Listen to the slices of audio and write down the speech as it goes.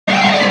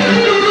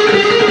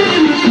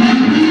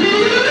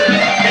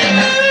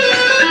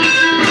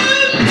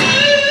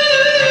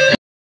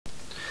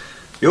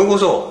ようこ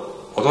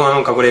そ大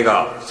人の隠れ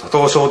家佐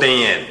藤商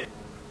店へ。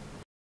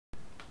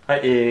は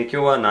い、今日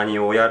は何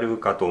をやる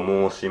かと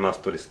申します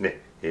とです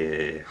ね、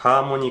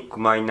ハーモニック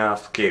マイナー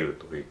スケール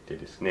といって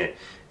ですね、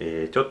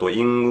ちょっと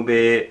イング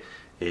ベ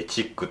イ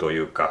チックとい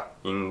うか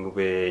イング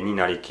ベイに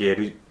なりきれ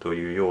ると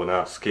いうよう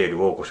なスケー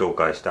ルをご紹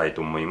介したい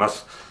と思いま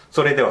す。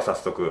それでは早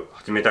速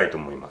始めたいと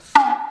思います。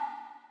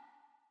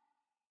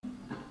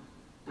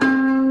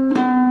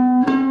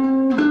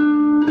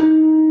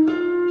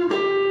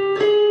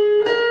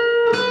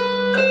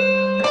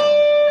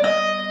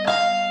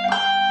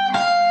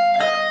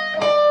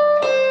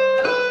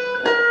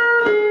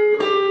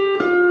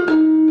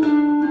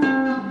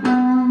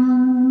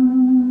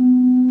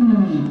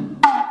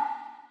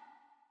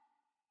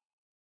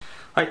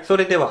はい、そ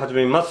れでは始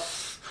めま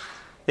す。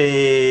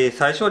最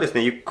初はです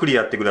ね、ゆっくり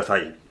やってくださ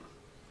い。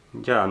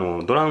じゃあ、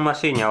ドラムマ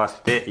シーンに合わ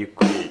せてゆっ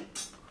くり。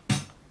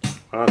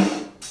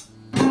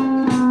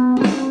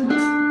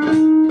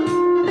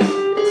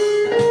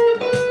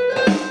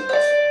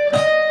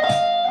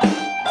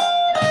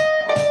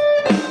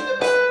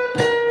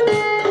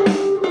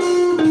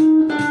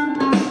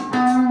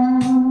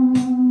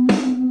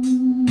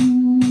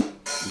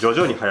徐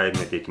々に速め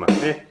ていきま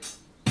すね。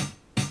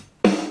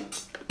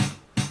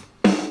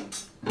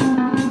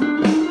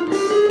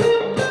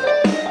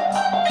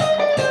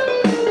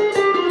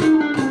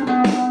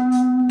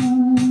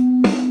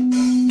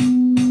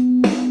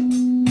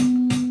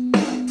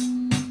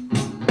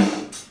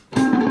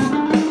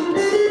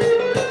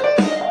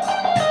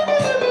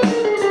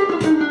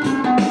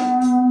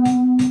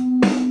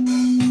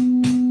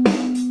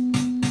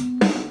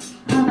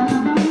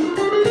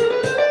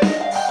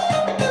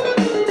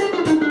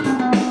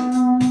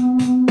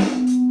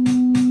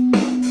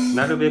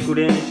なるべく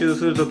練習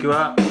するとき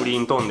はクリ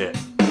ーントーンで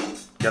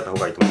やった方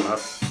がいいと思いま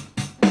す。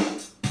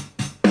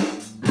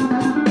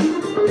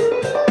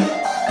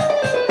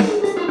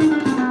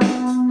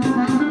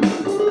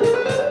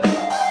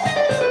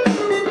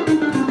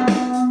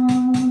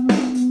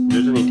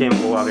徐々にテン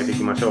ポを上げてい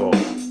きましょう。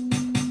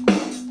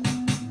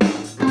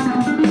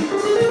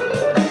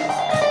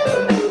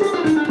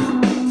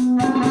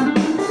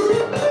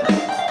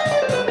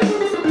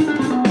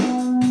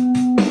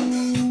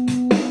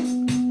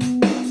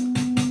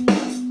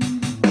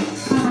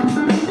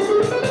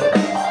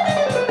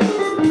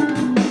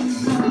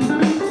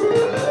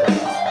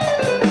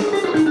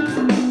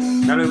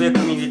なるべく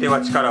右手は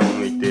力を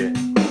抜いて、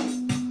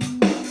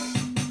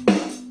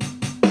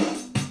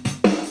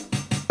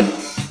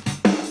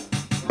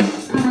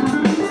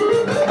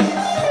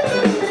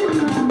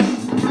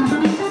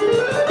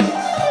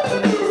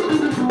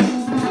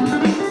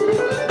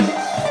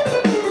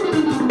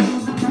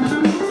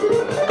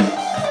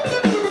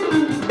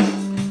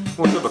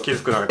もうちょっとき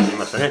つくなってき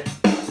ましたね。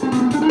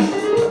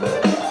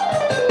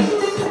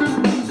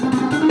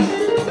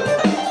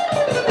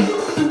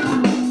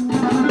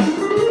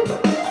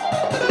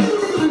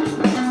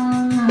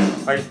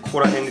はい、ここ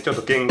ら辺でちょっ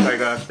と限界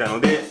が来た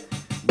ので、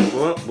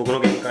僕の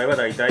限界は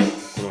だいたい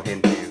この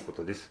辺というこ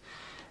とです。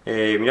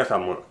皆さ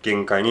んも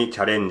限界にチ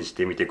ャレンジし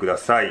てみてくだ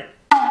さい。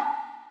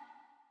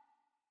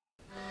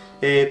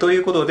とい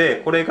うことで、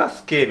これが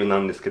スケールな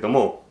んですけど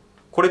も、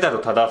これだと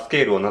ただス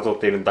ケールをなぞっ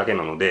ているだけ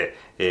なので、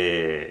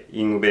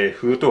イングベイ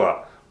風と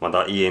はま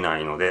だ言えな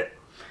いので、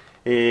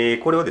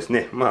これをです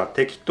ね、まあ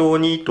適当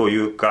にとい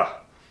う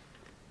か、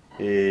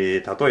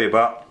例え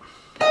ば、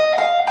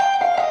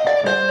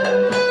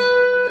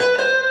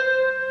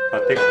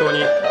適当に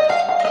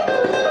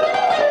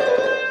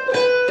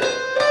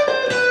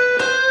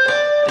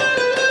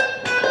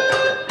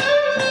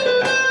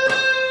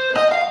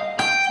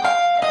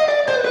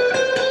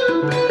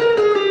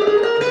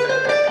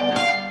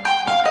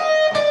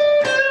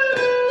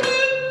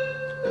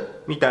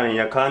みたい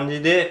な感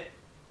じで、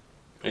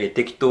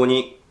適当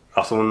に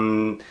遊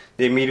ん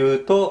でみる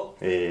と、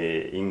イ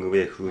ング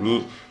ベイ風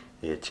に、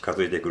近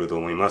づいてくると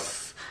思いま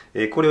す。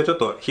これをちょっ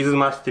と歪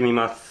ませてみ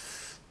ます。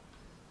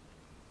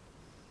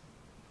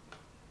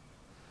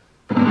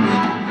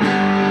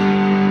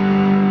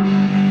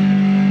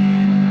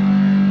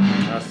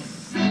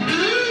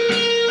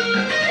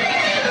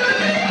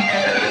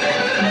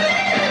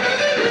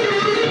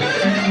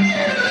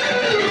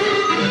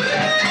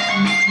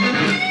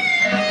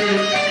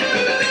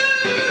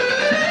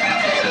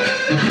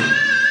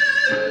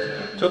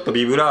ちょっと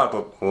ビブラー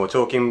ト、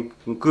彫金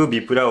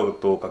ビブラー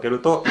トをかける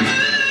と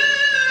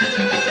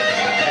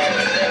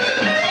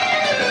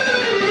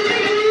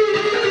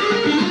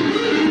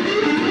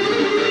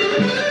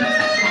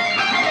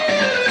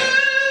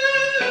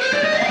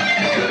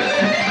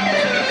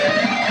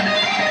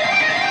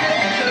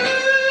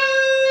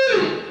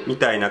み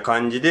たいな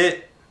感じ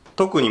で、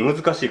特に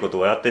難しいこと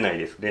はやってない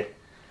ですね。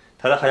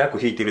ただ早く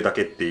弾いてるだ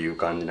けっていう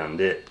感じなん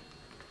で、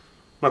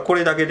まあこ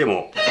れだけで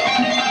も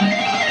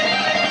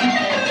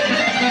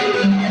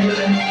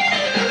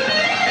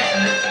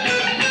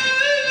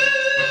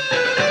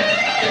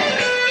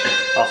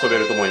遊べ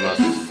ると思いま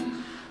す。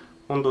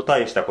ほんと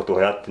大したこと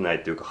はやってな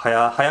いというか、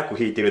早く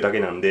弾いてるだ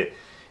けなんで、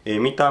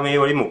見た目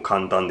よりも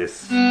簡単で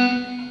す。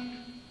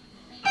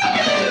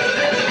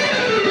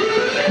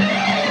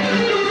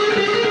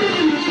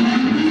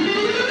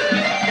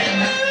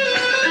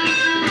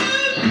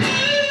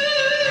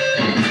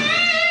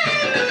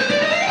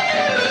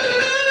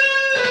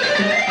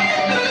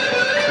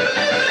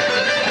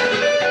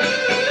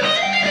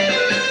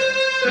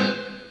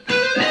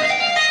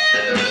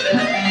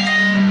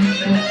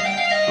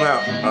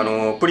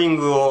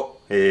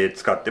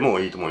使っても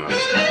いいと思います。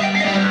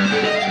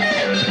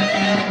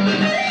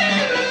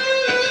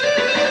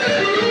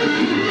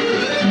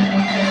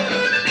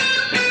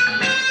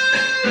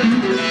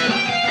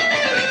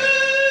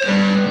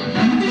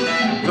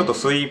ちょっと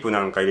スイープ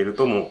なんか入れる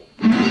とも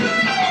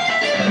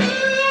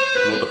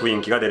っと雰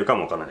囲気が出るか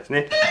もわからないです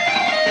ね。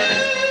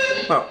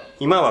まあ、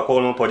今はこ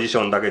のポジシ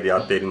ョンだけでや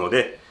っているの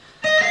で、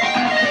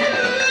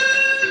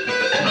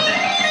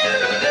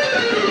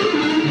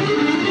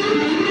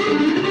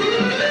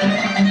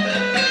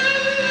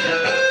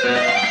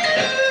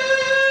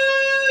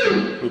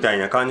みたい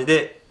な感じ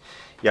で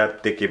や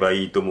っていけば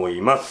いいと思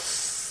いま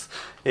す。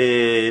と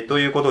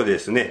いうことでで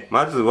すね、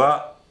まず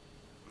は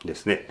で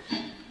すね、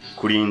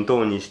クリーン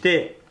トーンにし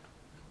て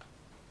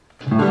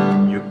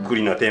ゆっく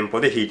りなテン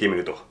ポで弾いてみ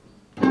ると。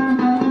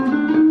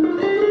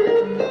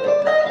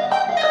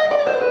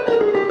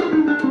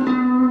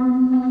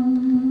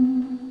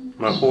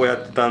まあこうや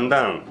ってだん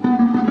だん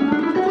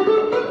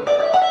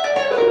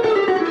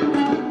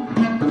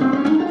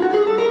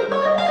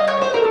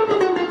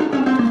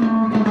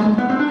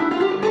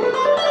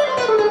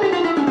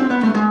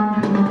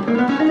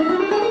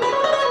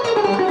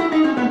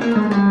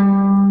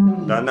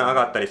だんだん上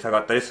がったり下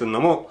がったりする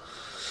のも、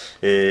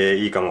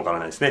いいかもわから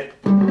ないですね。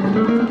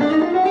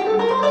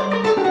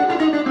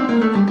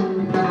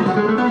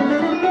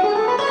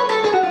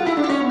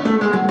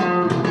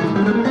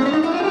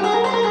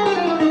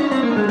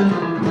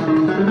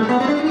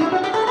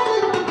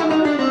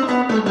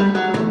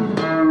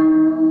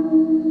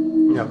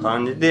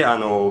感じでウォ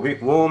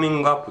ーミ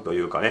ングアップとい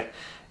うかね、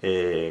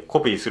コ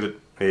ピーする、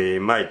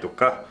前と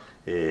か、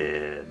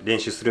練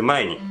習する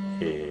前に、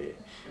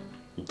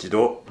一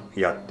度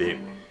やって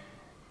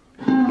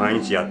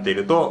毎日やってい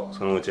ると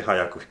そのうち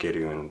早く弾け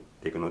るようになっ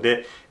ていくの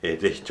で、ぜ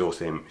ひ挑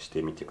戦し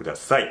てみてくだ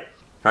さい。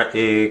は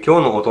い、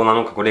今日の大人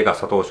の隠れ家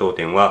佐藤商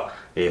店は、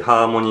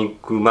ハーモニッ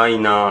クマイ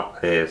ナ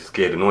ー、ス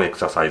ケールのエク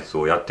ササイズ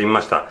をやってみ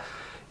ました。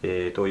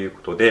という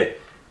ことで、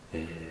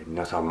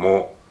皆さん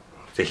も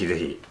ぜひぜ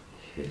ひ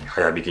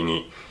早弾き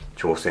に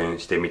挑戦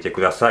してみて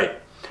ください。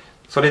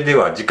それで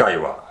は次回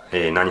は、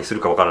何する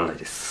かわからない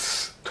で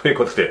す。という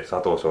ことで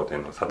佐藤商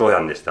店の佐藤や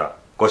んでした。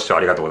ご視聴あ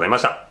りがとうございま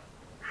した。